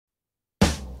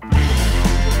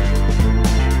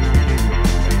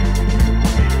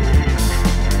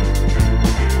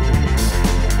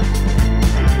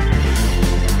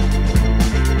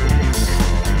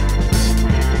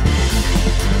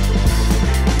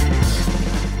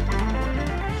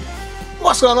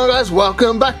What's going on, guys?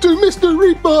 Welcome back to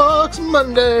Mystery Box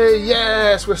Monday.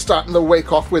 Yes, we're starting the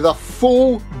week off with a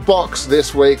full box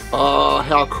this week. Oh,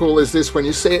 how cool is this when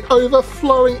you see it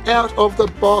overflowing out of the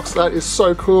box? That is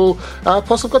so cool.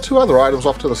 Plus, I've got two other items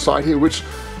off to the side here, which,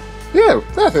 yeah,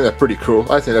 I think they're pretty cool.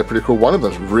 One of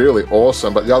them's really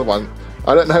awesome, but the other one,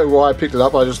 I don't know why I picked it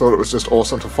up. I just thought it was just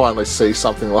awesome to finally see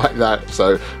something like that.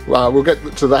 So we'll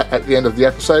get to that at the end of the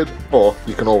episode, or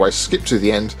you can always skip to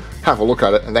the end, have a look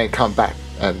at it, and then come back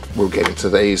and we'll get into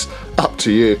these. Up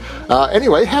to you.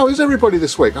 Anyway, how is everybody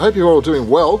this week? I hope you're all doing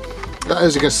well.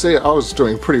 As you can see, I was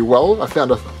doing pretty well. I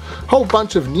found a whole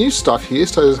bunch of new stuff here.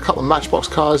 So there's a couple of Matchbox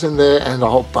cars in there and a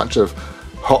whole bunch of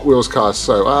Hot Wheels cars.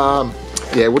 So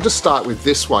yeah, we'll just start with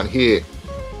this one here.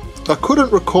 I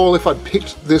couldn't recall if I'd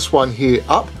picked this one here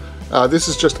up. This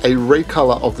is just a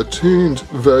recolor of the tuned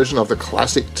version of the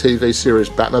classic TV series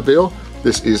Batmobile.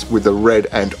 This is with the red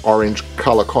and orange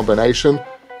color combination.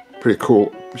 Pretty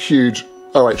cool, huge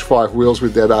OH5 wheels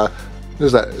with that,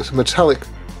 there's that metallic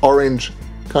orange,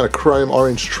 kind of chrome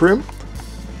orange trim.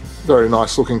 Very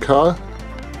nice looking car.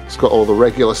 It's got all the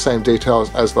regular same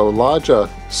details as the larger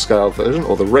scale version,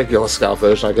 or the regular scale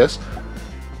version, I guess.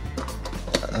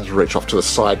 Let's reach off to the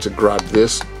side to grab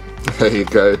this. There you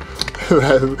go.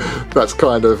 That's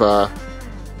kind of a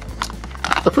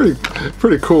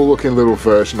pretty cool looking little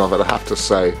version of it, I have to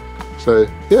say. So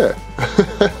yeah,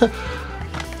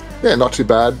 yeah, not too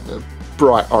bad. A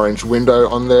bright orange window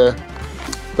on there,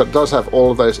 but it does have all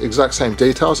of those exact same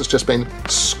details. It's just been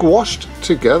squashed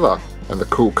together, and the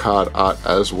cool card art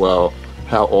as well.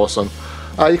 How awesome!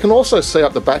 You can also see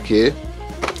up the back here.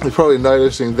 You're probably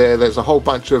noticing there's a whole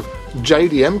bunch of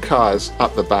JDM cars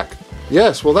up the back.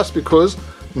 Yes, well that's because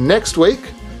next week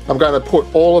I'm going to put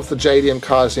all of the JDM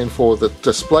cars in for the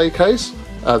display case.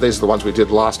 These are the ones we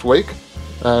did last week,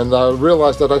 and I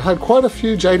realised that I had quite a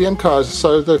few JDM cars,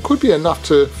 so there could be enough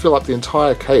to fill up the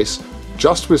entire case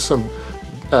just with some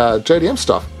JDM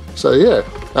stuff. So yeah,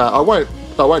 I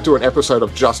won't do an episode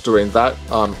of just doing that.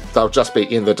 They'll just be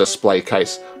in the display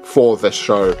case for the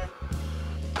show.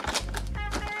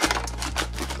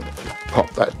 Pop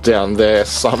that down there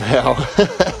somehow.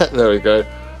 There we go.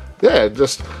 Yeah,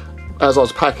 just as I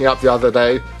was packing up the other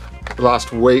day,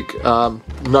 last week,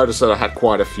 noticed that I had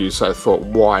quite a few, so I thought,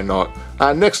 why not?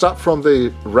 Next up from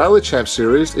the Rally Champ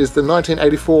series is the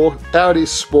 1984 Audi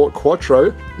Sport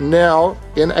Quattro, now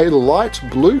in a light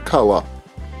blue colour.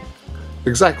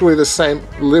 Exactly the same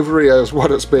livery as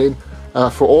what it's been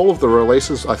for all of the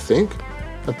releases, I think.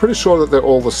 I'm pretty sure that they're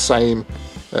all the same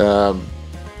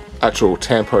actual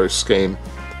tempo scheme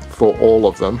for all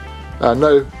of them.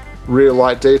 No rear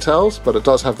light details, but it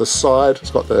does have the side, it's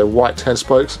got the white 10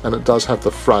 spokes, and it does have the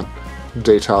front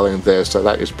detailing there, so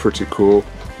that is pretty cool.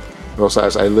 It also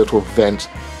has a little vent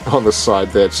on the side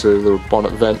there too, a little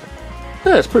bonnet vent.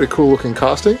 Yeah, it's pretty cool looking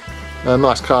casting.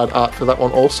 Nice card art for that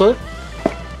one also.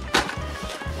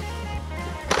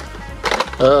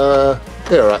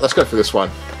 Yeah, right, let's go for this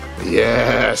one.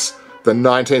 Yes! The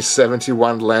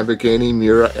 1971 Lamborghini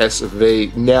Miura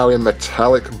SV, now in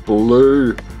metallic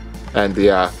blue, and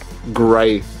the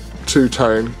grey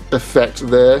two-tone effect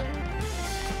there.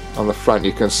 On the front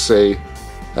you can see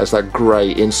there's that grey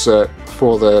insert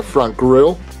for the front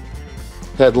grille.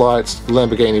 Headlights,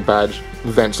 Lamborghini badge,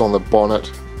 vents on the bonnet.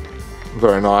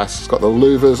 Very nice. It's got the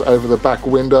louvers over the back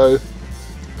window,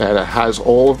 and it has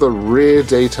all of the rear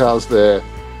details there,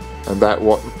 and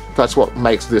that's what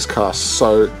makes this car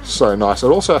so nice. It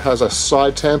also has a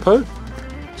side tampo,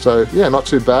 so yeah, not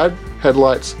too bad.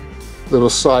 Headlights, little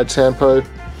side tampo,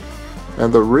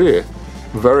 and the rear.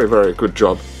 Very good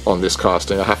job on this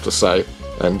casting, I have to say,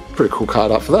 and pretty cool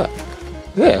card art for that.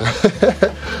 Yeah.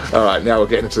 Alright, now we're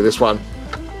getting into this one.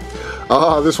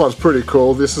 This one's pretty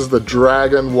cool. This is the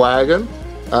Dragon Wagon.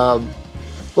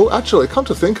 Oh, actually, come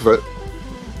to think of it,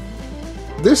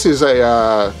 this is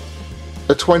a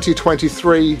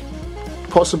 2023,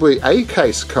 possibly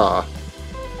A-case car.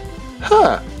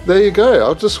 Huh, there you go.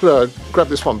 I'll just grab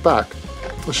this one back.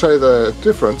 I'll show you the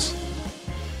difference.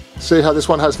 See how this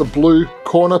one has the blue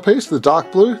corner piece, the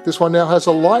dark blue? This one now has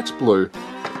a light blue.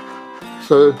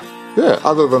 So, yeah,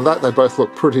 other than that, they both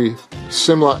look pretty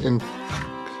similar in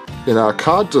our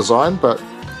card design, but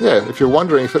yeah, if you're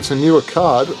wondering if it's a newer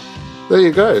card, there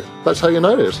you go. That's how you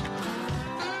know it.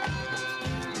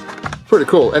 Pretty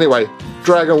cool. Anyway,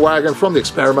 Dragon Wagon from the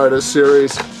Experimotors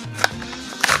series.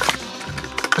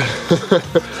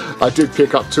 I did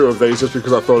pick up two of these just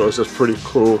because I thought it was just pretty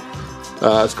cool.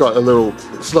 It's got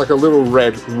it's like a little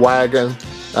red wagon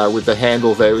with the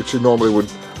handle there, which you normally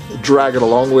would drag it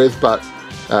along with, but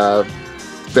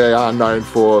they are known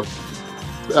for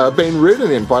been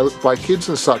ridden in by kids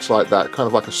and such like that, kind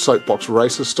of like a soapbox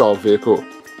racer style vehicle.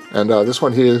 And this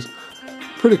one here is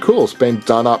pretty cool. It's been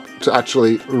done up to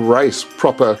actually race.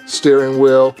 Proper steering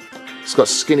wheel. It's got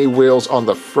skinny wheels on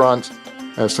the front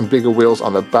and some bigger wheels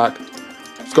on the back.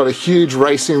 It's got a huge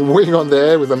racing wing on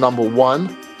there with a number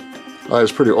 1. That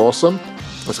is pretty awesome.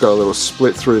 It's got a little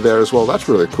split through there as well. That's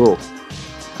really cool.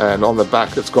 And on the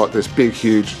back it's got this big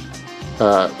huge,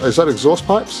 is that exhaust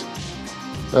pipes?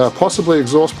 Possibly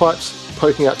exhaust pipes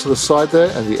poking out to the side there,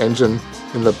 and the engine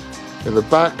in the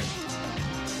back.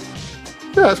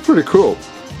 Yeah, it's pretty cool.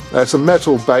 It's a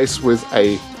metal base with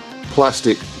a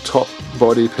plastic top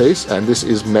body piece, and this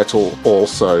is metal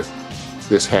also,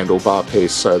 this handlebar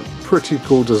piece, so pretty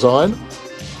cool design.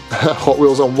 Hot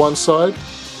Wheels on one side.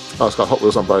 Oh, it's got Hot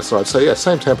Wheels on both sides, so yeah,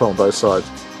 same tempo on both sides.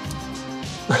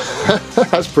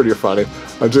 That's pretty funny.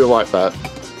 I do like that.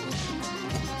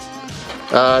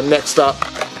 Next up,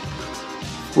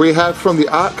 we have from the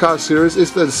Art Car series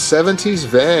is the 70s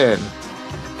van.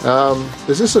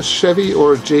 Is this a Chevy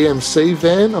or a GMC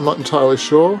van? I'm not entirely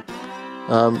sure.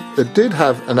 It did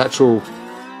have an actual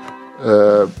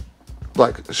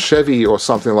like Chevy or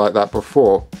something like that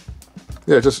before.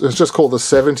 Yeah, it's just called the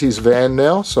 70s van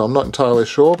now, so I'm not entirely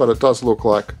sure, but it does look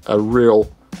like a real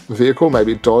vehicle,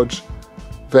 maybe Dodge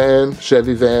van,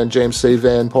 Chevy van, GMC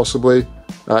van possibly.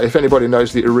 If anybody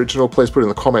knows the original, please put it in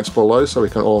the comments below so we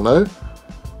can all know.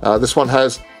 This one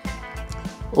has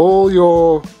all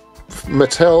your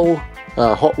Mattel,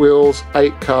 Hot Wheels,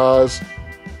 8 cars,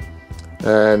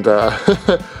 and a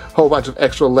whole bunch of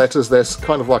extra letters. There's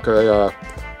kind of like a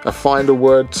find a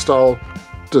word style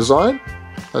design.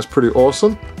 That's pretty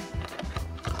awesome.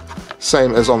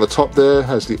 Same as on the top there,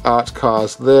 has the Art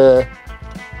Cars there,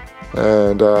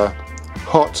 and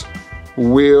Hot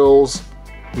Wheels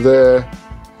there.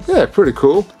 Yeah, pretty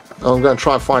cool. I'm going to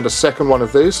try and find a second one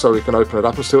of these so we can open it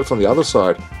up and see what's on the other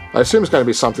side. I assume it's going to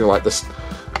be something like this,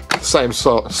 same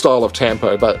style of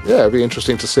tempo, but yeah, it'll be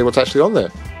interesting to see what's actually on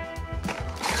there.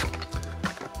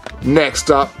 Next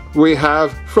up, we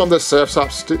have from the Surf's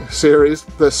Up series,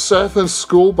 the Surf and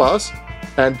School Bus.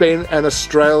 And being an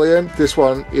Australian, this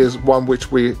one is one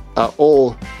which we are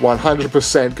all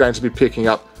 100% going to be picking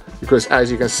up, because as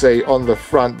you can see on the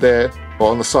front there, or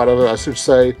on the side of it I should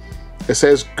say, it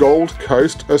says Gold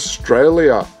Coast,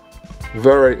 Australia.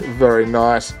 Very, very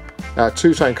nice.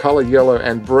 Two-tone colour, yellow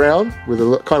and brown, with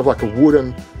a kind of like a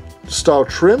wooden style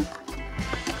trim.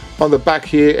 On the back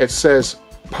here it says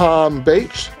Palm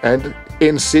Beach, and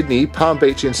in Sydney, Palm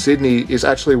Beach in Sydney is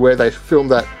actually where they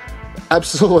filmed that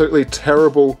absolutely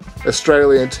terrible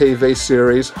Australian TV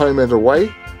series Home and Away.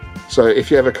 So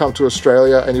if you ever come to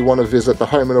Australia and you want to visit the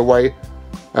Home and Away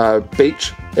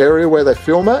beach area where they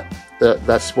film at,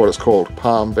 that's what it's called,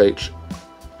 Palm Beach.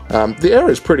 The area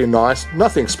is pretty nice,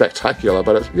 nothing spectacular,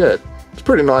 but it's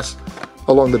pretty nice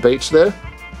along the beach there.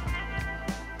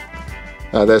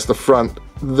 There's the front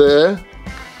there.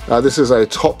 This is a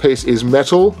top piece is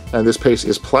metal, and this piece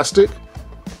is plastic.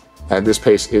 And this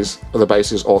piece is, the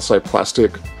base is also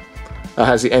plastic. It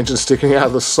has the engine sticking out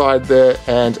of the side there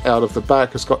and out of the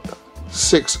back. It's got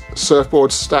 6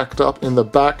 surfboards stacked up in the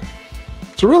back.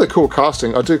 It's a really cool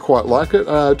casting. I do quite like it.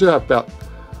 I do have about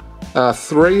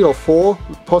 3 or 4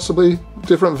 possibly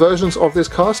different versions of this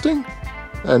casting.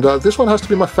 And this one has to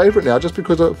be my favourite now just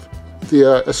because of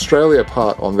the Australia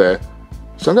part on there.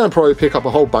 So I'm going to probably pick up a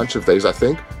whole bunch of these, I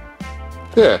think.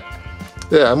 Yeah,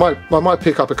 I might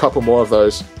pick up a couple more of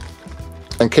those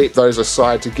and keep those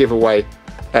aside to give away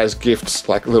as gifts,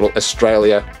 like little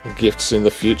Australia gifts in the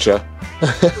future.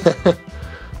 I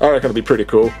reckon it'll be pretty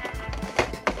cool.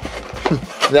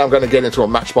 Now I'm going to get into a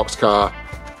Matchbox car.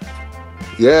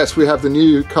 Yes, we have the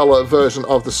new colour version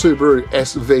of the Subaru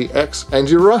SVX, and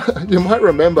you might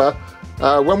remember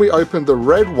when we opened the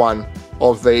red one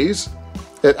of these,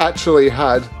 it actually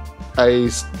had a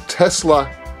Tesla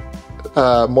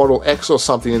Model X or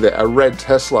something in there, a red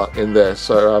Tesla in there.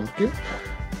 So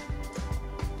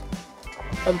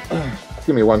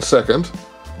give me 1 second.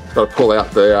 Got to pull out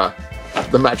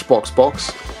the Matchbox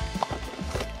box,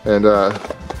 and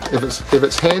if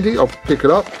it's handy, I'll pick it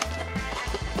up.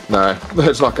 No,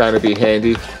 it's not going to be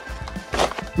handy.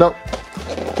 Nope,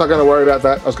 not going to worry about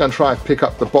that. I was going to try and pick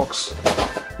up the box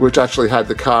which actually had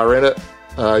the car in it.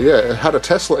 Yeah, it had a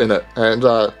Tesla in it, and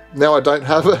now I don't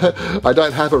have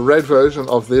a red version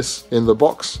of this in the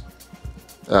box.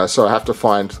 So I have to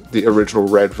find the original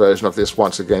red version of this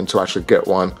once again to actually get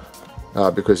one,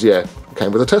 because yeah, it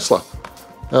came with a Tesla.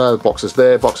 The box is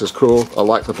there, box is cool, I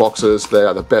like the boxes, they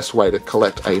are the best way to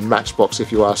collect a Matchbox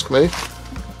if you ask me.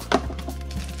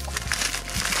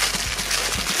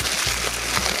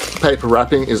 paper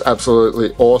wrapping is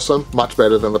absolutely awesome, much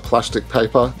better than the plastic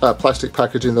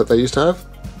packaging that they used to have.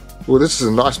 Well, this is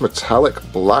a nice metallic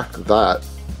black, that.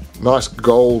 Nice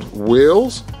gold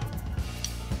wheels.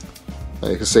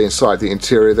 And you can see inside the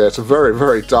interior there. It's a very,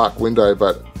 very dark window,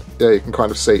 but yeah, you can kind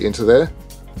of see into there.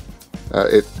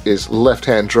 It is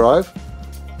left-hand drive.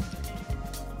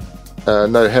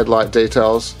 No headlight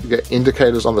details. You get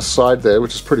indicators on the side there,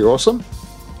 which is pretty awesome.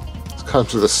 It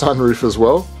comes with a sunroof as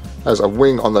well. Has a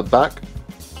wing on the back,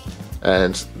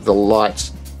 and the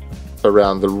lights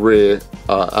around the rear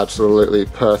are absolutely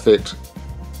perfect.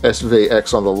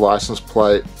 SVX on the license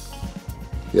plate.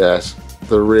 Yes,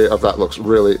 the rear of that looks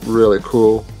really, really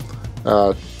cool.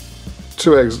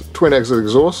 Twin exit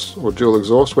exhaust, or dual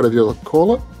exhaust, whatever you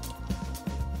call it.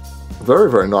 Very,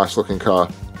 very nice looking car.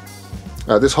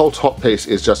 This whole top piece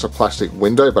is just a plastic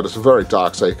window, but it's very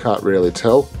dark, so you can't really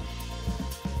tell.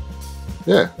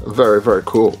 Yeah, very, very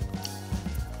cool.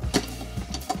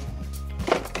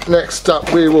 Next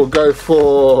up, we will go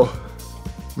for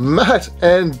Matt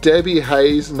and Debbie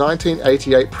Hayes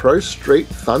 1988 Pro Street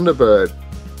Thunderbird.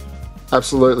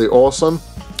 Absolutely awesome.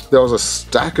 There was a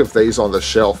stack of these on the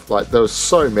shelf. Like, there was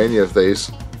so many of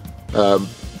these.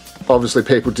 Obviously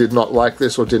people did not like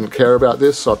this or didn't care about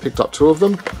this, so I picked up 2 of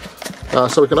them.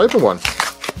 So we can open one.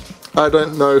 I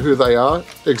don't know who they are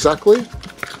exactly.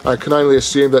 I can only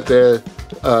assume that they're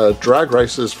drag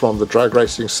racers from the drag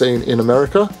racing scene in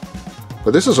America.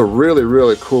 But this is a really,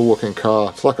 really cool looking car.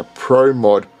 It's like a pro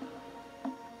mod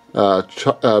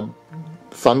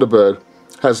Thunderbird.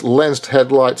 Has lensed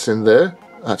headlights in there.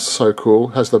 That's so cool.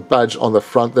 Has the badge on the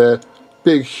front there.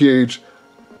 Big, huge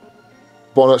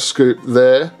bonnet scoop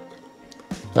there.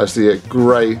 Has the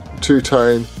grey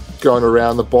two-tone going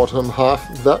around the bottom half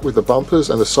of that with the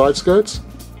bumpers and the side skirts.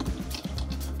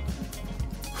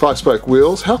 5-spoke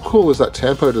wheels. How cool is that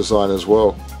Tempo design as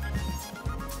well?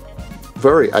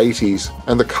 Very 80s.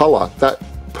 And the colour, that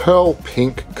pearl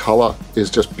pink colour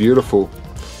is just beautiful.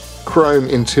 Chrome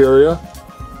interior.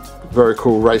 Very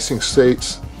cool racing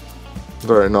seats.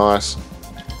 Very nice.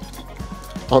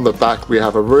 On the back we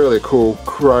have a really cool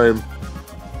chrome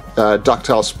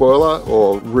ducktail spoiler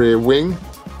or rear wing. You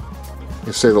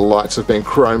can see the lights have been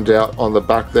chromed out on the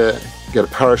back there. You get a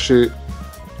parachute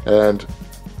and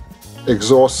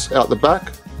exhausts out the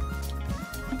back.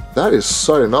 That is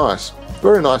so nice.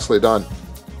 Very nicely done.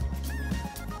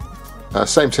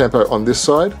 Same Tempo on this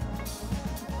side.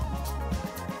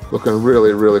 Looking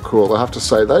really, really cool. I have to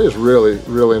say, that is really,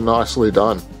 really nicely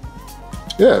done.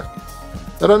 Yeah.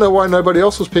 I don't know why nobody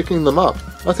else was picking them up.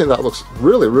 I think that looks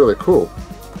really, really cool.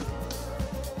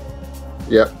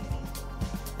 Yep.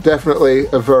 Definitely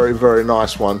a very, very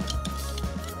nice one.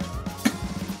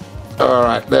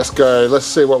 Alright, let's go. Let's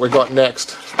see what we got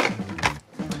next.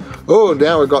 Oh,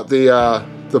 now we've got the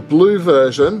blue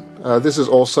version. This is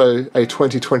also a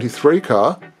 2023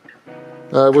 car.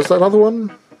 Was that other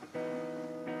one?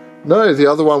 No, the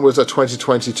other one was a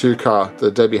 2022 car. The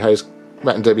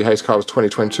Matt and Debbie Hayes car was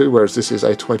 2022, whereas this is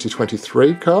a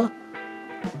 2023 car.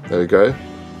 There we go.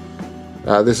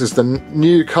 This is the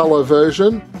new colour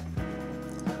version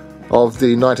of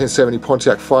the 1970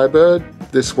 Pontiac Firebird.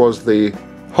 This was the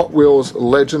Hot Wheels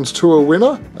Legends Tour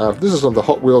winner. This is on the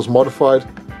Hot Wheels Modified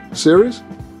series.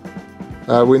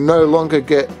 We no longer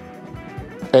get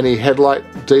any headlight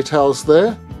details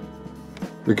there.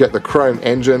 We get the chrome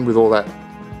engine with all that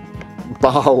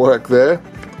bar work there.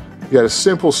 You get a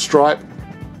simple stripe,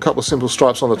 a couple of simple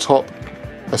stripes on the top,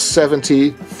 a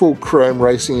 70 full chrome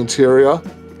racing interior.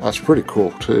 That's pretty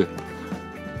cool too.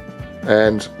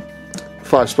 And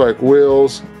 5-spoke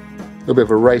wheels, a little bit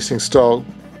of a racing style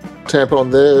tampon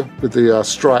there with the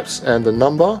stripes and the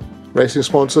number, racing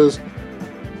sponsors.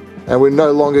 And we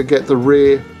no longer get the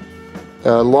rear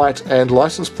light and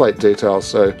license plate details,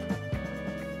 so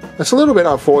it's a little bit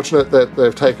unfortunate that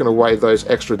they've taken away those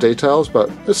extra details,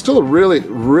 but it's still a really,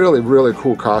 really, really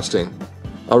cool casting.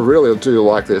 I really do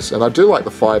like this, and I do like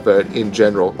the Firebird in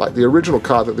general. Like, the original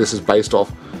car that this is based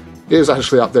off is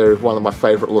actually up there with one of my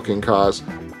favourite looking cars,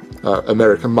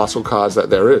 American muscle cars that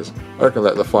there is. I reckon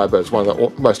that the Firebird is one of the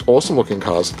most awesome looking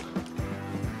cars.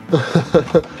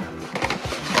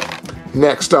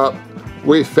 Next up,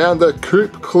 we found the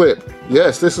Coupe Clip.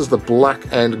 Yes, this is the black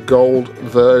and gold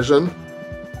version.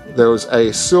 There was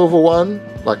a silver one,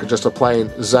 like just a plain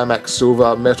Zamac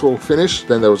silver metal finish.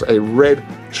 Then there was a red,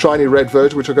 shiny red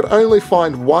version, which I could only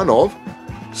find one of.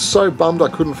 So bummed I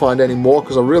couldn't find any more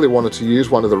because I really wanted to use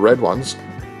one of the red ones.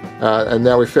 And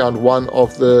now we found one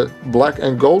of the black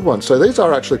and gold ones. So these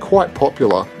are actually quite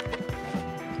popular.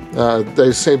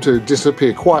 They seem to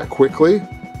disappear quite quickly.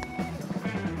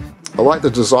 I like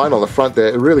the design on the front there.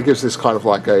 It really gives this kind of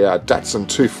like a Datsun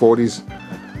 240s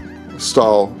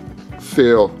style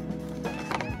feel.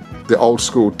 The old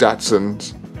school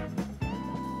Datsuns,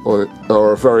 or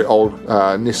a very old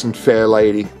Nissan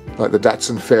Fairlady, like the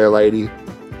Datsun Fairlady.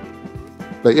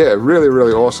 But yeah, really,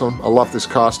 really awesome. I love this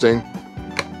casting.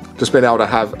 Just being able to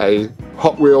have a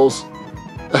Hot Wheels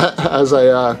as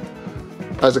a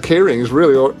keyring is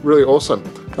really, really awesome.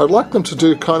 I'd like them to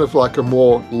do kind of like a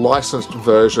more licensed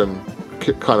version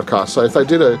kind of car. So if they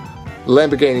did a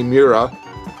Lamborghini Miura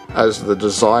as the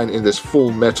design in this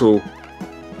full metal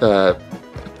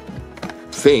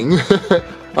thing,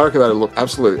 I reckon that would look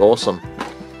absolutely awesome.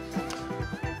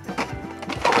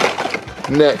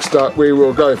 Next up, we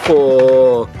will go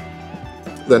for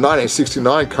the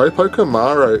 1969 Copo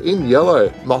Camaro in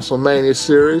yellow, Muscle Mania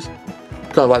series.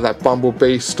 Kind of like that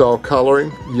Bumblebee style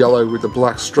colouring, yellow with the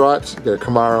black stripes. You get a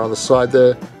Camaro on the side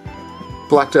there.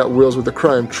 Blacked out wheels with the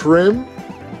chrome trim.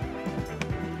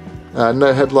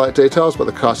 No headlight details, but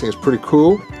the casting is pretty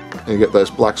cool. And you get those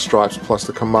black stripes plus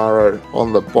the Camaro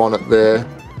on the bonnet there.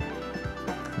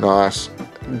 Nice.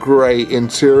 Grey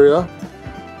interior.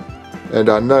 And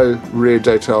no rear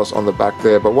details on the back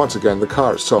there, but once again, the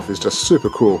car itself is just super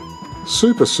cool.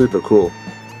 Super, super cool.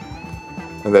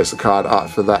 And there's the card art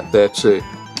for that there too.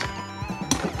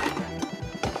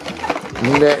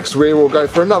 Next, we will go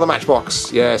for another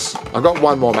Matchbox. Yes, I've got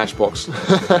one more Matchbox.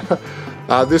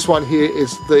 This one here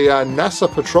is the NASA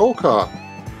patrol car.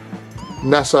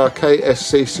 NASA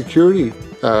KSC security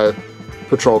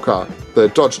patrol car. The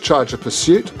Dodge Charger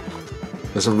Pursuit.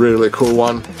 It's a really cool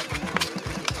one.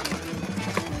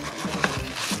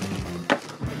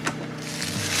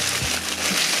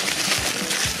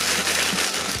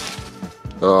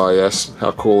 Oh yes,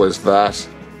 how cool is that?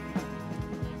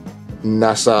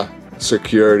 NASA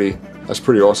security. That's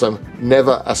pretty awesome.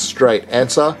 Never a straight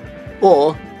answer,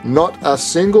 or not a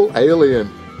single alien.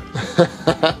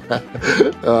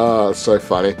 Oh, so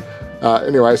funny.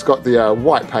 Anyway, it's got the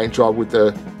white paint job with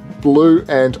the blue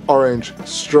and orange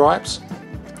stripes.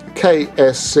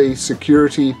 KSC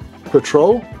Security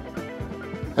Patrol.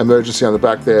 Emergency on the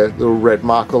back there, little red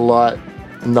marker light.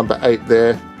 Number 8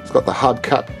 there. It's got the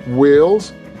hubcap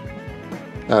wheels,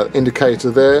 indicator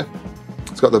there.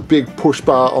 It's got the big push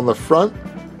bar on the front.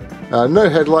 No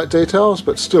headlight details,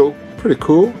 but still pretty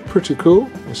cool, pretty cool.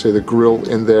 You see the grille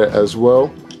in there as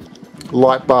well.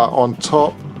 Light bar on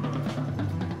top.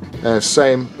 And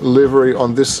same livery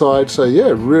on this side. So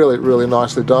yeah, really, really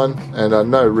nicely done. And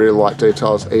no rear light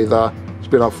details either. It's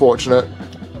been unfortunate,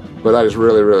 but that is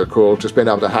really, really cool. Just being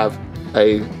able to have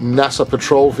a NASA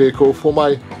patrol vehicle for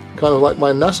my kind of like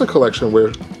my NASA collection,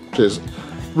 which is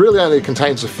really only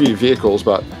contains a few vehicles,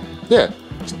 but yeah,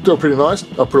 still pretty nice.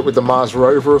 I'll put it with the Mars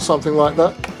rover or something like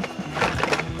that.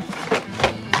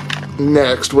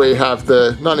 Next we have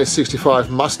the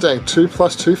 1965 Mustang 2+2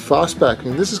 Fastback,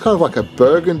 and this is kind of like a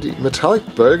burgundy, metallic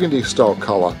burgundy style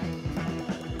colour.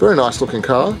 Very nice looking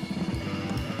car.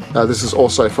 This is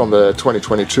also from the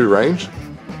 2022 range.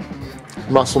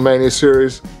 Muscle Mania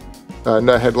series.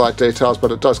 No headlight details,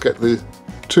 but it does get the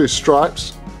 2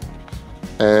 stripes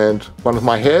and one of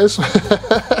my hairs.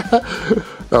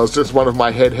 That was just one of my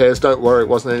head hairs, don't worry, it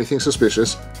wasn't anything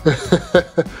suspicious.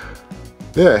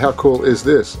 Yeah, how cool is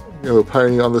this? A little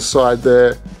pony on the side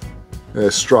there,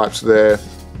 there's stripes there.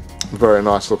 Very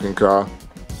nice looking car.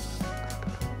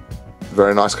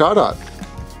 Very nice card art.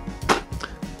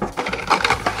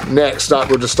 Next up,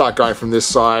 we'll just start going from this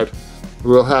side.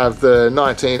 We'll have the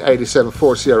 1987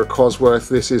 Ford Sierra Cosworth.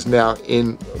 This is now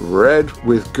in red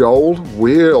with gold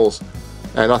wheels.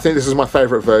 And I think this is my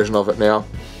favourite version of it now.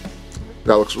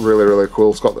 That looks really, really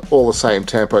cool. It's got all the same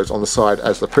tampos on the side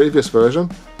as the previous version.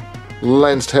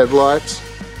 Lensed headlights.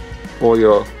 Or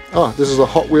your... Oh, this is a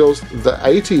Hot Wheels the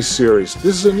 80s series.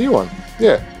 This is a new one.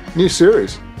 Yeah, new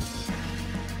series.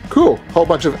 Cool. Whole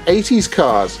bunch of 80s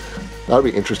cars. That'll be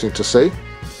interesting to see.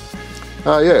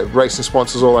 Yeah, racing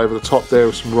sponsors all over the top there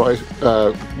with some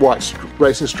white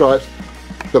racing stripes.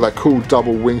 Got that cool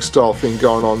double wing style thing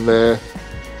going on there.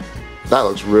 That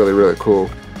looks really, really cool.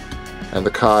 And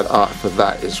the card art for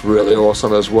that is really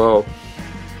awesome as well.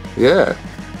 Yeah,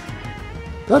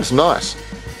 that's nice.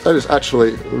 That is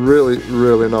actually really,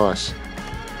 really nice.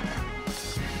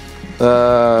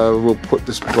 I'll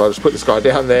just put this guy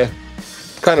down there.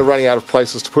 Kind of running out of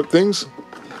places to put things.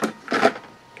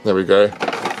 There we go.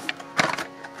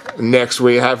 Next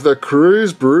we have the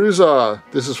Cruise Bruiser.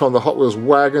 This is from the Hot Wheels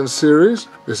Wagon series.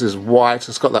 This is white.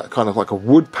 It's got that kind of like a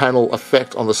wood panel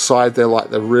effect on the side there, like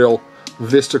the real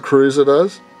Vista Cruiser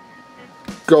does.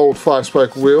 Gold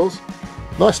 5-spoke wheels.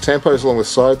 Nice tampos along the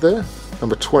side there.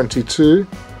 Number 22.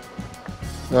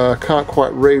 Can't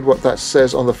quite read what that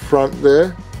says on the front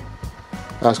there.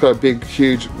 It's got a big,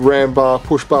 huge ram bar,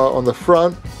 push bar on the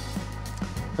front.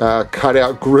 Cut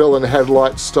out grille and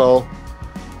headlight style.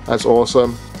 That's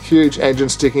awesome. Huge engine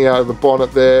sticking out of the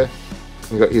bonnet there.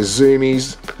 You've got your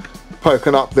zoomies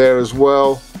poking up there as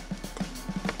well.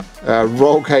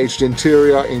 Roll caged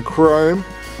interior in chrome.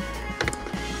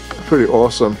 Pretty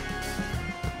awesome.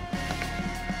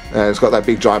 And it's got that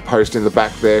big giant post in the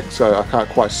back there, so I can't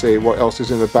quite see what else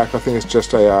is in the back. I think it's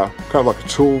just a kind of like a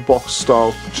toolbox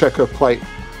style checker plate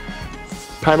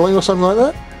paneling or something like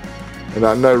that.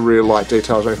 And no rear light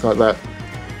details or anything like that.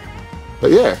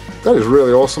 But yeah, that is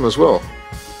really awesome as well.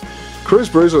 Cruise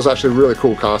Bruiser is actually really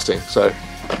cool casting, so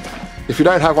if you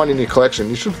don't have one in your collection,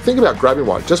 you should think about grabbing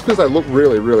one, just because they look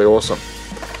really, really awesome.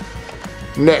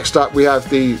 Next up, we have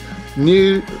the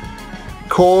new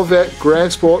Corvette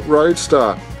Grand Sport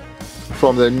Roadster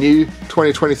from the new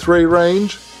 2023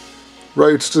 range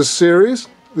Roadster series.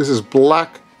 This is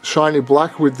black, shiny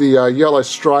black with the yellow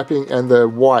striping and the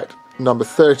white number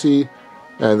 30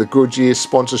 and the Goodyear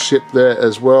sponsorship there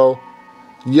as well.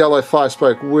 Yellow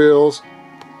 5-spoke wheels.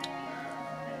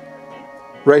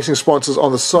 Racing sponsors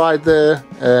on the side there,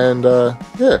 and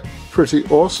yeah, pretty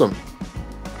awesome.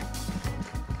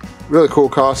 Really cool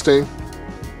casting.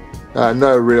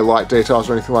 No rear light details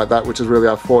or anything like that, which is really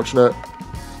unfortunate.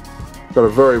 Got a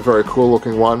very, very cool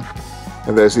looking one.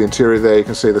 And there's the interior there. You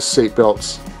can see the seat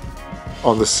belts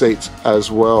on the seats as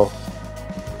well.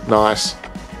 Nice.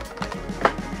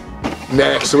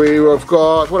 Next we've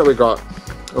got, what have we got?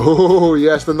 Oh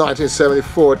yes, the 1970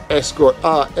 Ford Escort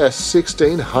RS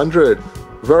 1600.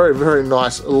 Very, very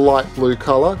nice light blue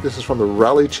color. This is from the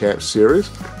Rally Champ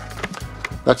series.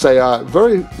 That's a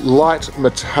very light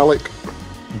metallic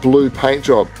blue paint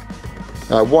job.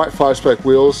 White 5-spoke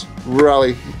wheels,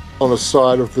 Rally on the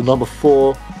side of the number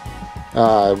 4.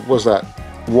 Was that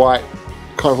white,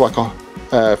 kind of like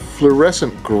a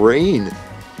fluorescent green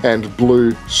and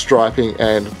blue striping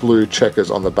and blue checkers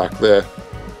on the back there.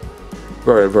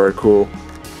 Very, very cool.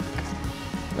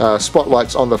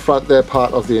 Spotlights on the front there,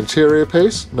 part of the interior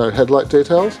piece. No headlight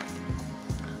details.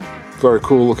 Very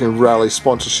cool looking Rally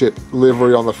sponsorship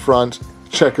livery on the front.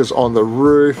 Checkers on the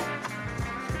roof.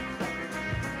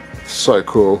 So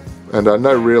cool. And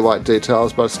no rear light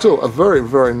details, but still a very,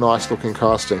 very nice looking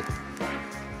casting.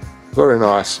 Very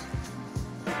nice.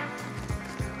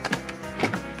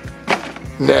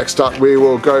 Next up we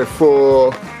will go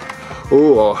for...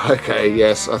 Oh, okay,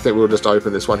 yes, I think we'll just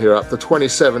open this one here up. The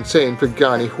 2017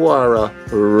 Pagani Huayra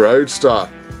Roadster.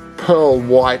 Pearl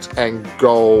white and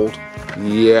gold.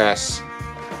 Yes.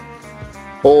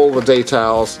 All the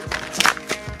details.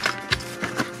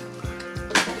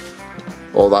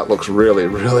 Oh, that looks really,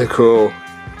 really cool.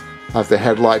 Have the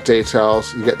headlight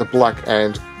details. You get the black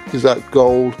and, is that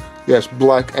gold? Yes,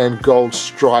 black and gold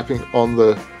striping on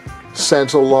the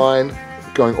center line,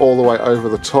 going all the way over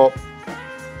the top.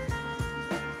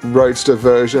 Roadster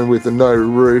version with the no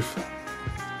roof.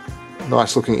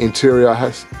 Nice looking interior,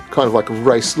 has kind of like a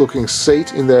race looking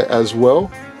seat in there as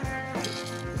well.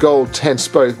 Gold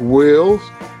 10-spoke wheels.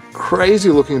 Crazy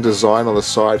looking design on the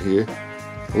side here.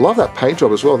 I love that paint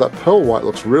job as well. That pearl white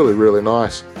looks really, really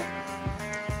nice.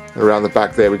 And around the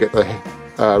back there we get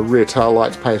the rear tail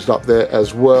lights painted up there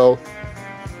as well.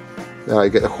 You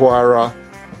get the Huayra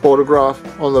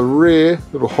autograph on the rear.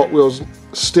 Little Hot Wheels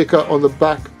sticker on the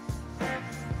back.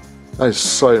 That is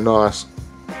so nice.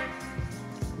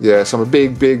 Yes, I'm a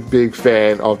big, big, big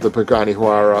fan of the Pagani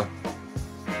Huayra.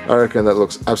 I reckon that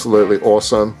looks absolutely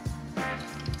awesome.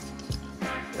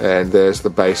 And there's the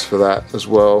base for that as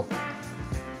well.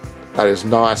 That is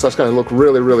nice. That's going to look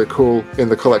really, really cool in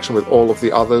the collection with all of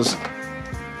the others.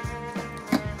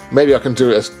 Maybe I can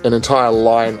do an entire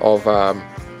line of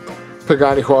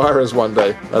Pagani Huayras one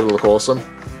day. That'll look awesome.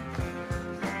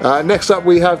 Next up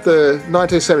we have the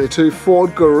 1972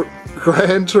 Ford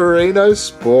Gran Torino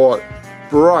Sport.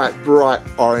 Bright, bright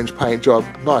orange paint job.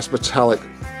 Nice metallic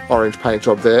orange paint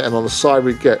job there. And on the side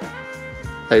we get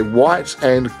a white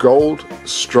and gold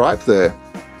stripe there.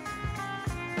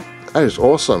 That is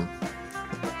awesome.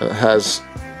 And it has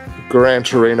Gran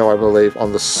Torino, I believe,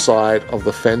 on the side of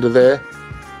the fender there.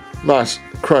 Nice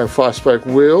chrome 5-spoke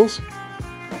wheels.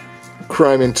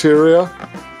 Chrome interior.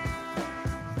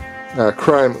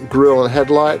 Chrome grille and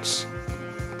headlights.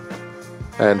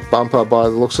 And bumper by the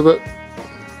looks of it.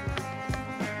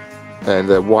 And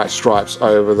the white stripes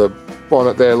over the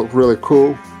bonnet there look really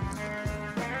cool.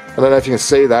 I don't know if you can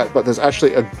see that, but there's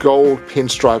actually a gold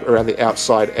pinstripe around the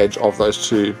outside edge of those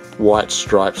two white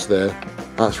stripes there.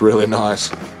 That's really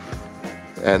nice.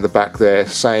 And the back there,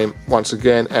 same once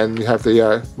again, and you have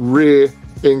the rear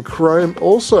in chrome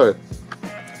also.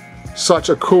 Such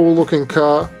a cool looking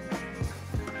car.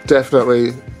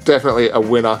 Definitely a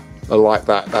winner. I like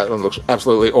that. That one looks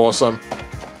absolutely awesome.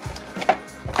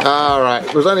 Alright,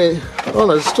 there's only... oh no,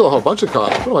 there's still a whole bunch of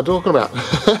cars. What am I talking about?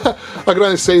 I could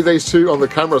only see these two on the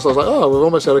camera, so I was like, oh, we're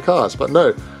almost out of cars. But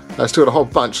no, I still got a whole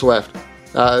bunch left.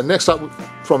 Next up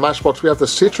from Matchbox, we have the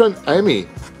Citroen Ami.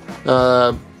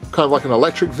 Kind of like an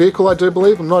electric vehicle, I do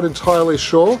believe. I'm not entirely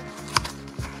sure.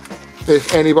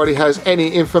 If anybody has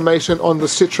any information on the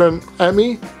Citroen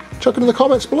Ami, chuck it in the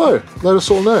comments below. Let us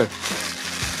all know.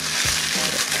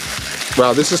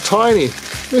 Wow, this is tiny.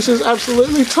 This is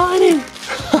absolutely tiny.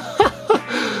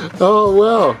 Oh,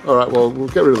 wow. Alright, well, we'll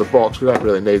get rid of the box. We don't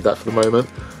really need that for the moment.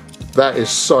 That is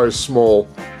so small.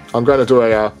 I'm going to do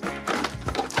a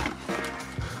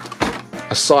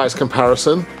size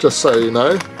comparison, just so you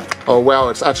know. Oh, wow,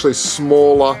 it's actually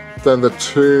smaller than the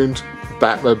tuned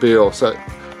Batmobile. So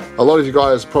a lot of you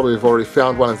guys probably have already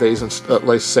found one of these and at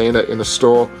least seen it in a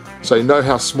store. So you know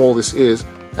how small this is.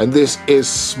 And this is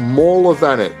smaller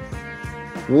than it.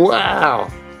 Wow.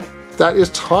 That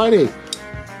is tiny.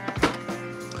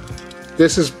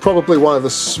 This is probably one of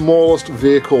the smallest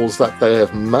vehicles that they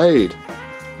have made.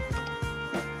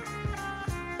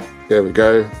 There we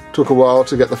go. Took a while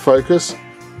to get the focus.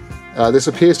 This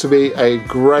appears to be a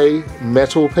grey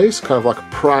metal piece, kind of like a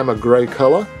primer grey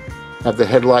colour. Have the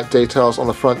headlight details on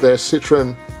the front there.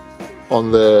 Citroen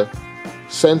on the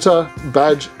centre,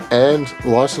 badge and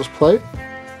license plate.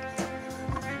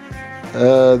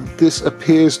 This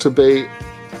appears to be...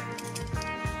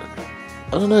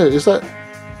 I don't know, is that...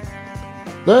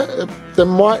 No, there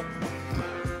might...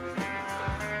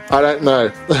 I don't know.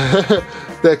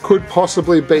 There could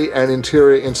possibly be an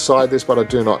interior inside this, but I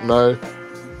do not know.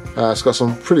 It's got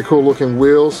some pretty cool looking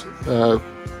wheels,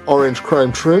 orange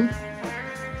chrome trim.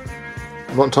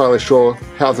 I'm not entirely sure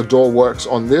how the door works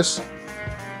on this.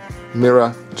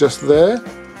 Mirror just there.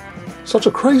 Such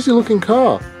a crazy looking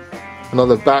car.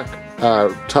 Another back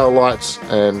tail lights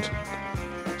and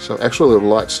some extra little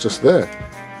lights just there.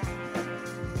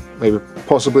 Maybe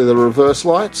possibly the reverse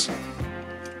lights.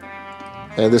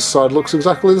 And this side looks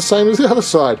exactly the same as the other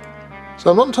side. So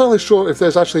I'm not entirely sure if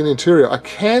there's actually an interior. I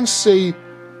can see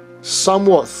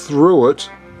somewhat through it,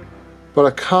 but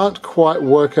I can't quite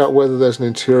work out whether there's an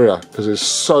interior because it's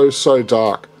so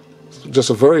dark.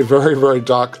 Just a very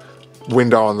dark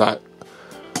window on that.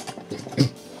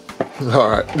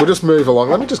 Alright, we'll just move along.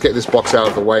 Let me just get this box out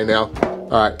of the way now.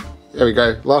 Alright, there we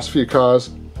go. Last few cars.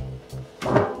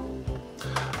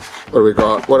 What do we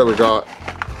got? What do we got?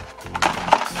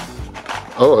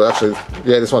 Oh, actually,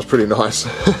 yeah, this one's pretty nice.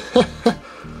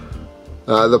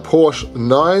 The Porsche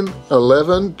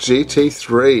 911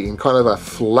 GT3 in kind of a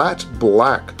flat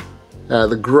black.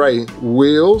 The grey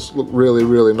wheels look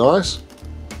really nice.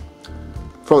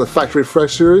 From the Factory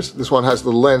Fresh series, this one has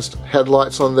the lensed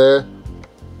headlights on there.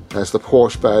 Has the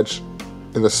Porsche badge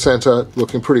in the centre,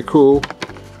 looking pretty cool.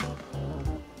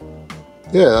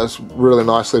 Yeah, that's really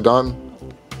nicely done.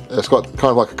 It's got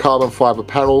kind of like a carbon fibre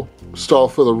panel style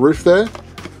for the roof there.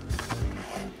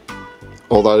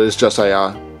 Although it is just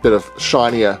a bit of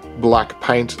shinier black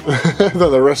paint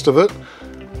than the rest of it.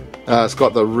 It's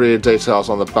got the rear details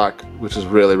on the back, which is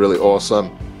really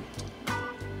awesome.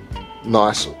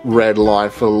 Nice red line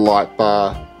for the light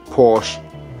bar. Porsche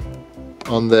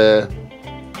on there.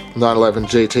 911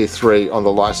 GT3 on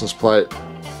the license plate.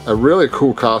 A really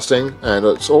cool casting, and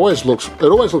it always looks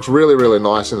really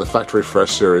nice in the Factory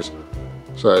Fresh series.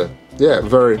 So yeah,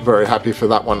 very happy for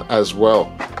that one as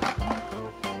well.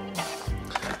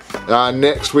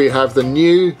 Next we have the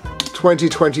new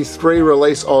 2023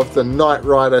 release of the Knight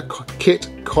Rider kit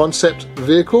concept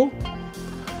vehicle.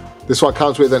 This one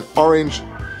comes with an orange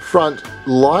front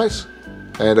light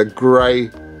and a grey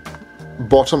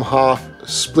bottom half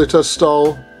splitter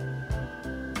style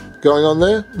going on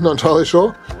there. Not entirely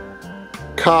sure.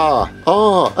 Car.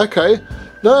 Oh, okay.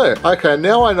 No, okay,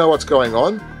 now I know what's going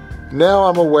on. Now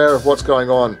I'm aware of what's going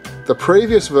on. The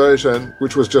previous version,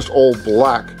 which was just all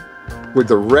black with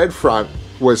the red front,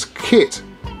 was Kit.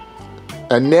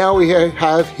 And now we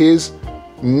have his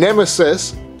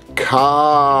nemesis,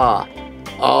 Car.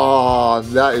 Oh,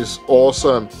 that is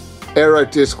awesome. Aero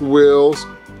disc wheels.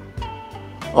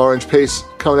 Orange piece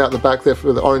coming out the back there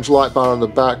for the orange light bar on the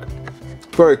back.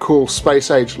 Very cool space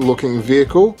age looking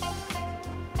vehicle.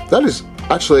 That is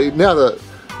actually, now that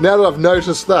I've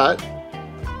noticed that,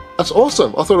 that's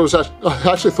awesome. I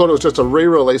actually thought it was just a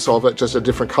re-release of it, just a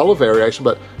different color variation,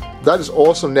 but that is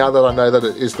awesome now that I know that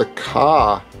it is the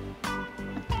Car.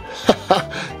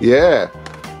 Yeah,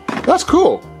 that's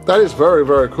cool. That is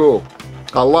very cool.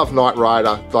 I love Knight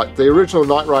Rider. Like, the original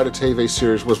Knight Rider TV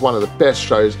series was one of the best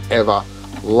shows ever.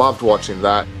 Loved watching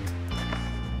that.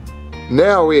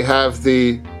 Now we have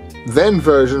the then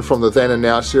version from the Then and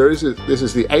Now series. This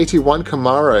is the 81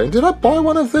 Camaro. And did I buy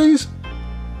one of these?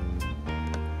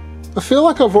 I feel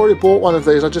like I've already bought one of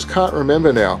these, I just can't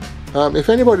remember now. If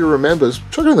anybody remembers,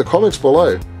 chuck it in the comments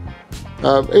below.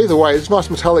 Either way, it's nice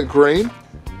metallic green.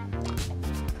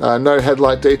 No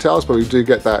headlight details, but we do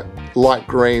get that light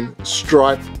green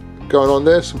stripe going on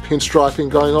there, some pinstriping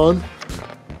going on.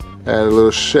 And a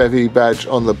little Chevy badge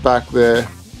on the back there.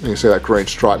 You can see that green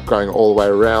stripe going all the way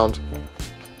around.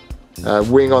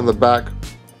 Wing on the back,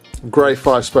 grey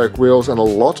 5-spoke wheels, and a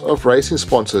lot of racing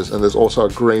sponsors. And there's also a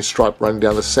green stripe running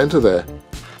down the centre there.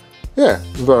 Yeah,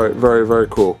 very, very, very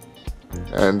cool.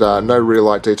 And no rear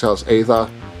light details either.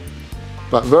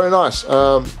 But very nice.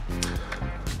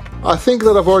 I think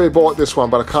that I've already bought this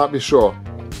one, but I can't be sure.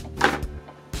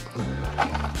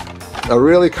 I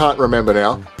really can't remember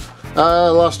now.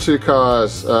 Last two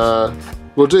cars.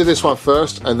 We'll do this one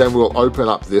first, and then we'll open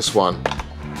up this one.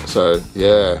 So,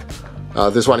 yeah.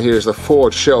 This one here is the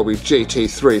Ford Shelby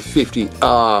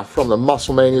GT350R from the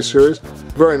Musclemania series.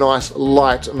 Very nice,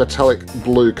 light, metallic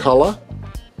blue colour.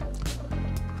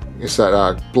 It's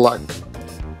that black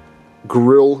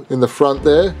grille in the front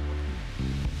there.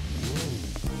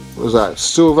 What was that?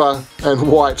 Silver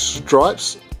and white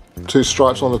stripes. 2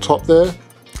 stripes on the top there.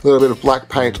 A little bit of black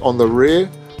paint on the rear.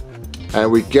 And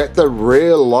we get the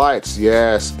rear lights.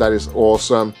 Yes, that is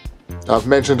awesome. I've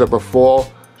mentioned it before.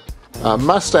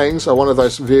 Mustangs are one of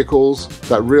those vehicles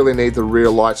that really need the rear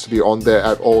lights to be on there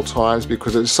at all times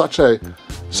because it's such a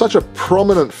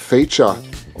prominent feature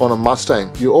on a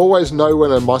Mustang. You always know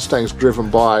when a Mustang's driven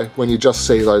by when you just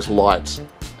see those lights.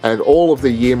 And all of the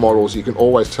year models, you can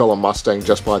always tell a Mustang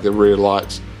just by the rear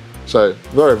lights. So,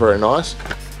 very, very nice.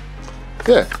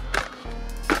 Yeah.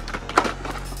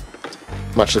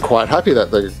 Much quite happy that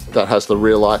that has the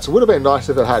rear lights. It would have been nice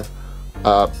if it had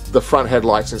the front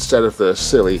headlights instead of the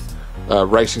silly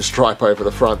racing stripe over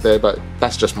the front there, but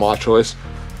that's just my choice.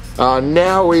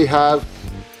 Now we have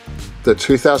the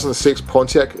 2006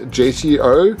 Pontiac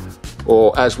GTO,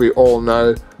 or as we all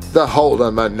know, the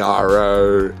Holden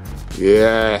Monaro.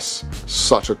 Yes,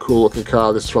 such a cool looking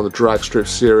car. This is from the Drag Strip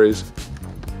series.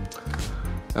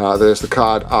 There's the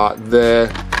card art there.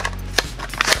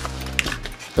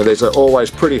 And these are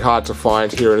always pretty hard to find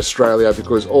here in Australia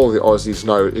because all the Aussies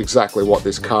know exactly what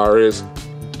this car is.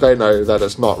 They know that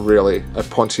it's not really a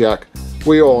Pontiac.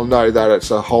 We all know that it's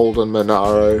a Holden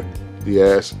Monaro.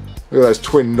 Yes. Look at those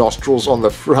twin nostrils on the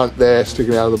front there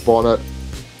sticking out of the bonnet.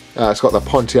 It's got the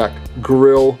Pontiac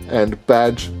grille and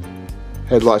badge.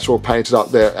 Headlights are all painted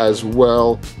up there as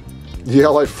well.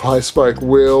 Yellow 5-spoke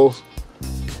wheels.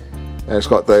 And it's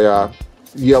got the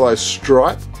yellow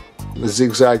stripe. The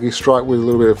zigzaggy stripe with a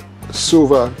little bit of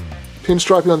silver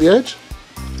pinstriping on the edge.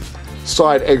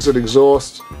 Side exit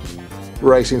exhaust.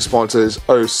 Racing sponsors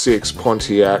 06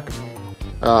 Pontiac.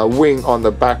 Wing on the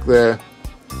back there.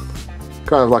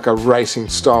 Kind of like a racing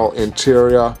style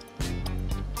interior.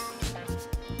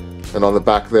 And on the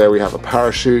back there we have a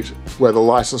parachute where the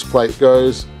license plate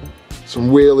goes. Some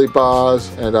wheelie bars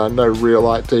and no rear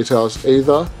light details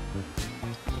either.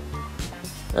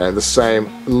 And the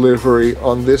same livery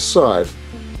on this side.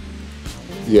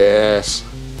 Yes,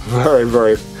 very,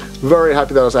 very, very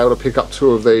happy that I was able to pick up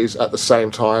 2 of these at the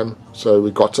same time. So we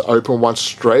got to open one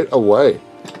straight away.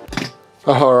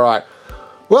 Alright,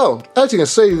 well, as you can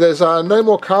see, there's no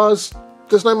more cars.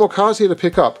 There's no more cars here to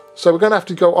pick up. So we're going to have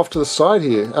to go off to the side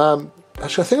here.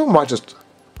 Actually, I think I might just...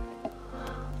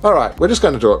 Alright, we're just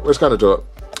going to do it. We're just going to do it.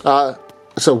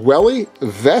 It's a Welly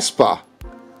Vespa.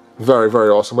 Very, very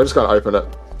awesome. We're just going to open it.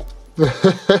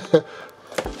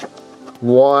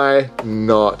 Why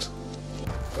not?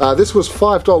 This was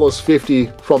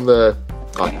 $5.50 from the...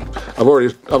 I've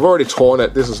already torn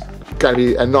it. This is going to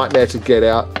be a nightmare to get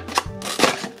out.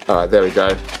 Alright, there we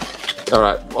go.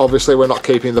 Alright, obviously we're not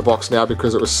keeping the box now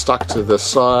because it was stuck to the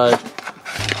side.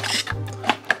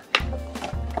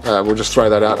 We'll just throw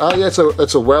that out. Oh yeah,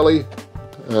 it's a Welly.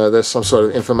 There's some sort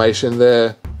of information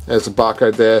there. There's a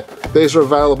barcode there. These are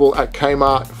available at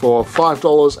Kmart for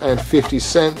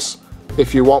 $5.50.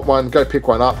 If you want one, go pick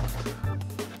one up.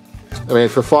 I mean,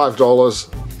 for $5,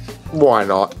 why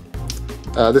not?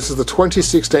 This is the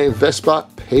 2016 Vespa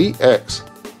PX.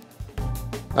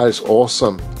 That is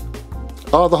awesome.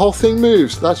 Oh, the whole thing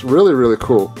moves. That's really, really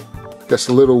cool. Gets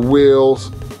the little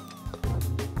wheels.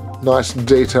 Nice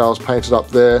details painted up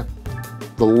there.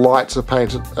 The lights are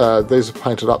painted, these are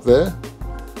painted up there.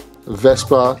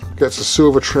 Vespa gets a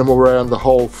silver trim around the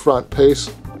whole front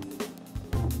piece.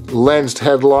 Lensed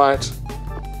headlight.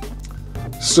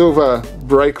 Silver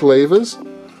brake levers.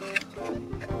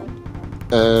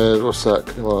 And what's that?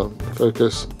 Come on,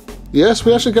 focus. Yes,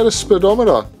 we actually get a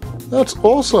speedometer. That's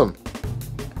awesome.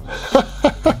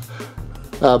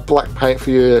 Black paint for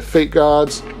your feet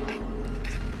guards.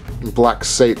 Black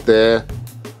seat there.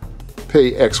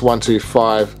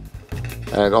 PX125.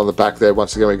 And on the back there,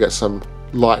 once again, we get some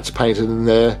lights painted in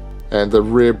there. And the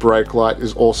rear brake light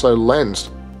is also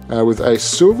lensed with a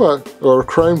silver or a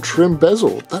chrome trim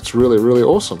bezel. That's really, really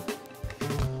awesome.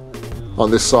 On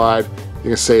this side, you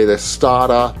can see the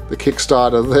starter, the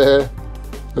Kickstarter there,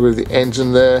 with the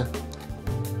engine there.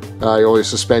 All your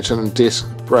suspension and disc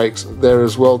brakes there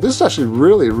as well. This is actually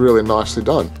really, really nicely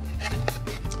done.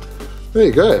 There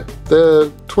you go.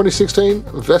 The 2016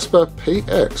 Vespa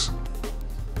PX.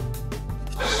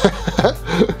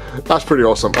 That's pretty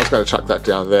awesome. I was going to chuck that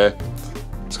down there.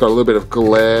 It's got a little bit of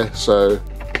glare, so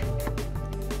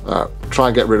try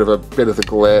and get rid of a bit of the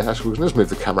glare. Actually, we can just move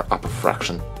the camera up a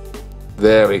fraction.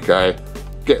 There we go.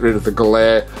 Get rid of the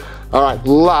glare. Alright,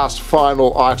 last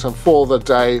final item for the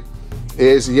day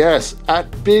is, yes,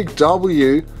 at Big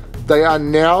W, they are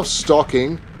now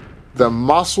stocking the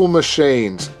Muscle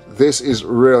Machines. This is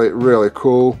really, really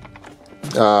cool.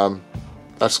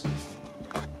 That's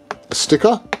a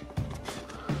sticker.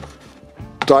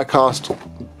 Diecast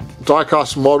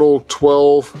model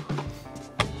 12.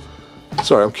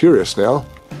 Sorry, I'm curious now.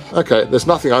 Okay, there's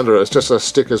nothing under it, it's just a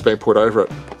sticker's been put over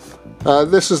it.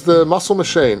 This is the Muscle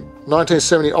Machine,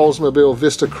 1970 Oldsmobile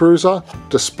Vista Cruiser,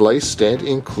 display stand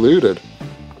included.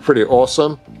 Pretty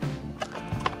awesome.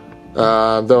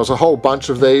 There was a whole bunch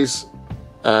of these.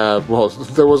 Well,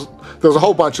 there was a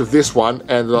whole bunch of this one,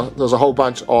 and there was a whole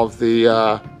bunch of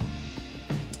the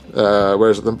where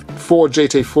is it? The Ford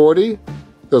GT40.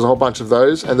 There was a whole bunch of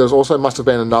those, and there was also must have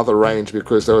been another range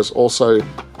because there was also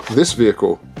this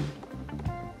vehicle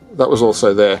that was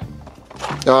also there.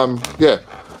 Yeah.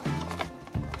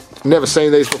 Never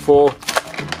seen these before,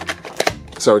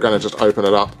 so we're going to just open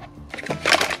it up.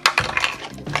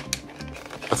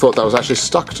 I thought that was actually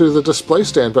stuck to the display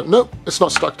stand, but nope, it's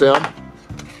not stuck down.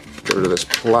 Get rid of this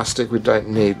plastic, we don't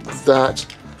need that.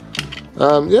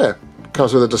 Yeah,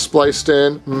 comes with a display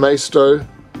stand, Maisto.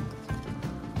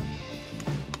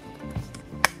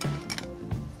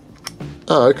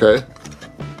 Oh, okay.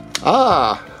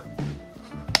 Ah!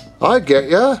 I get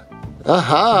ya!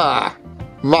 Aha!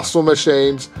 Muscle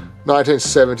Machines,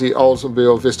 1970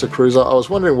 Oldsmobile Vista Cruiser. I was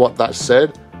wondering what that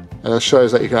said, and it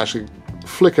shows that you can actually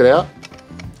flick it out.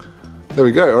 There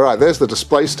we go. Alright, there's the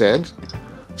display stand.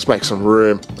 Let's make some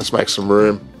room. Let's make some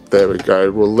room. There we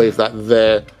go. We'll leave that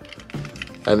there,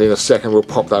 and in a second we'll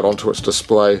pop that onto its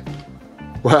display.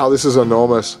 Wow, this is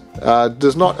enormous.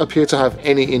 Does not appear to have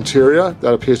any interior.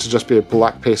 That appears to just be a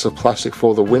black piece of plastic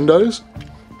for the windows.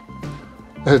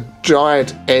 A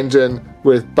giant engine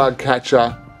with bug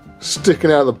catcher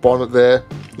sticking out of the bonnet there.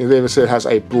 You can even see it has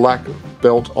a black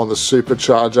belt on the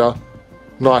supercharger.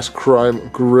 Nice chrome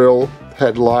grille,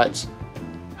 headlights.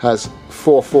 Has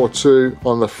 442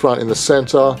 on the front in the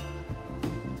center.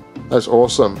 That's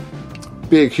awesome.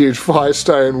 Big huge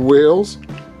Firestone wheels.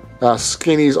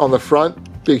 Skinnies on the front.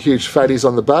 Big huge fatties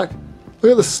on the back.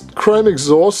 Look at this chrome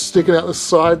exhaust sticking out the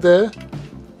side there.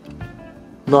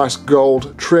 Nice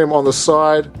gold trim on the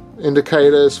side.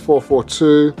 Indicators,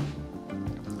 442.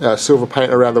 Silver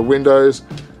paint around the windows.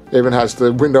 Even has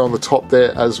the window on the top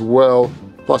there as well.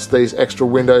 Plus these extra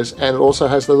windows. And it also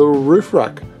has the little roof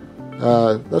rack.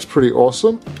 That's pretty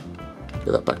awesome.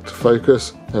 Get that back to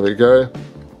focus. There we go.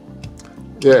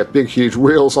 Yeah, big huge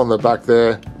wheels on the back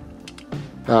there.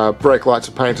 Brake lights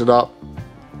are painted up.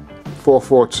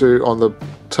 442 on the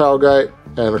tailgate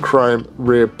and a chrome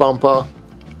rear bumper.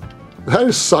 That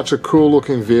is such a cool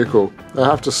looking vehicle, I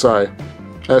have to say.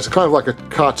 And it's kind of like a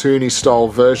cartoony style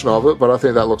version of it, but I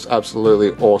think that looks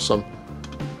absolutely awesome.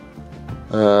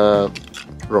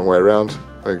 Wrong way around.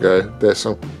 There we go. There's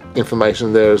some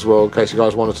information there as well in case you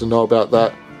guys wanted to know about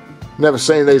that. Never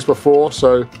seen these before,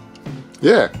 so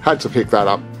yeah, had to pick that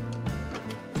up.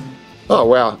 Oh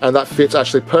wow, and that fits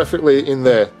actually perfectly in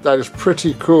there. That is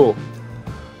pretty cool.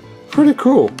 Pretty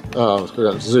cool. Oh, I'm just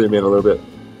going to zoom in a little bit.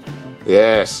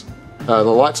 Yes. The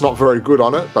light's not very good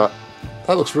on it, but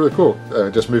that looks really cool.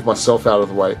 Just move myself out of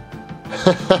the way.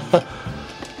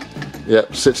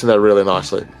 Yep, sits in there really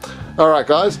nicely. Alright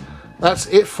guys, that's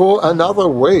it for another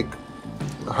week.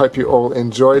 I hope you all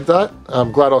enjoyed that.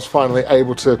 I'm glad I was finally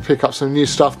able to pick up some new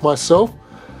stuff myself.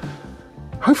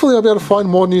 Hopefully I'll be able to find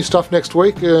more new stuff next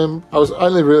week. I was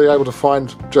only really able to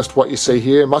find just what you see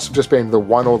here. It must have just been the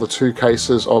 1 or the 2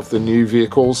 cases of the new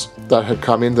vehicles that had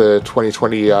come in, the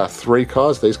 2023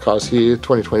 cars, these cars here,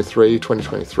 2023,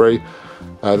 2023.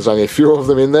 There's only a few of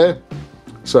them in there.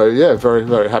 So yeah, very,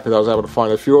 very happy that I was able to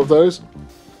find a few of those.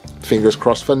 Fingers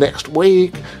crossed for next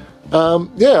week.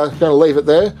 yeah, I'm going to leave it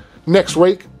there. Next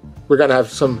week, we're going to have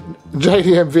some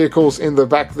JDM vehicles in the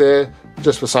back there,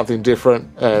 just for something different.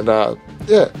 And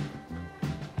yeah,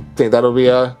 I think that'll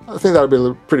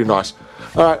be pretty nice.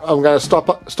 All right, I'm going to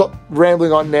stop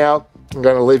rambling on now. I'm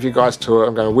going to leave you guys to it.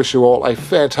 I'm going to wish you all a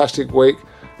fantastic week.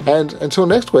 And until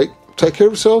next week, take care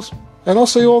of yourselves, and I'll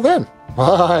see you all then.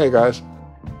 Bye, guys.